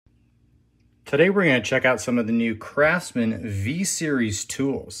Today we're going to check out some of the new Craftsman V-Series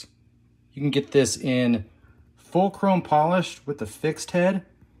tools. You can get this in full chrome polished with a fixed head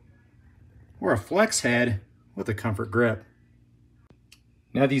or a flex head with a comfort grip.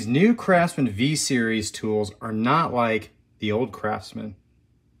 Now these new Craftsman V-Series tools are not like the old Craftsman.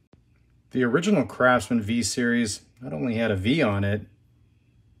 The original Craftsman V-Series not only had a V on it, it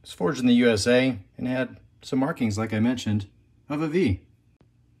was forged in the USA and had some markings, like I mentioned, of a V.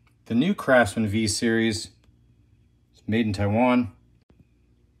 The new Craftsman V-Series is made in Taiwan.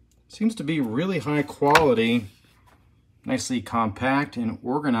 Seems to be really high quality, nicely compact and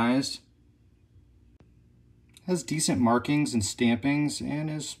organized. Has decent markings and stampings and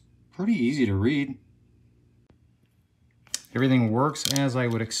is pretty easy to read. Everything works as I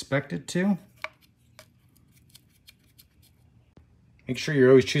would expect it to. Make sure you're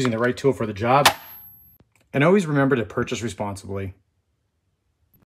always choosing the right tool for the job. And always remember to purchase responsibly.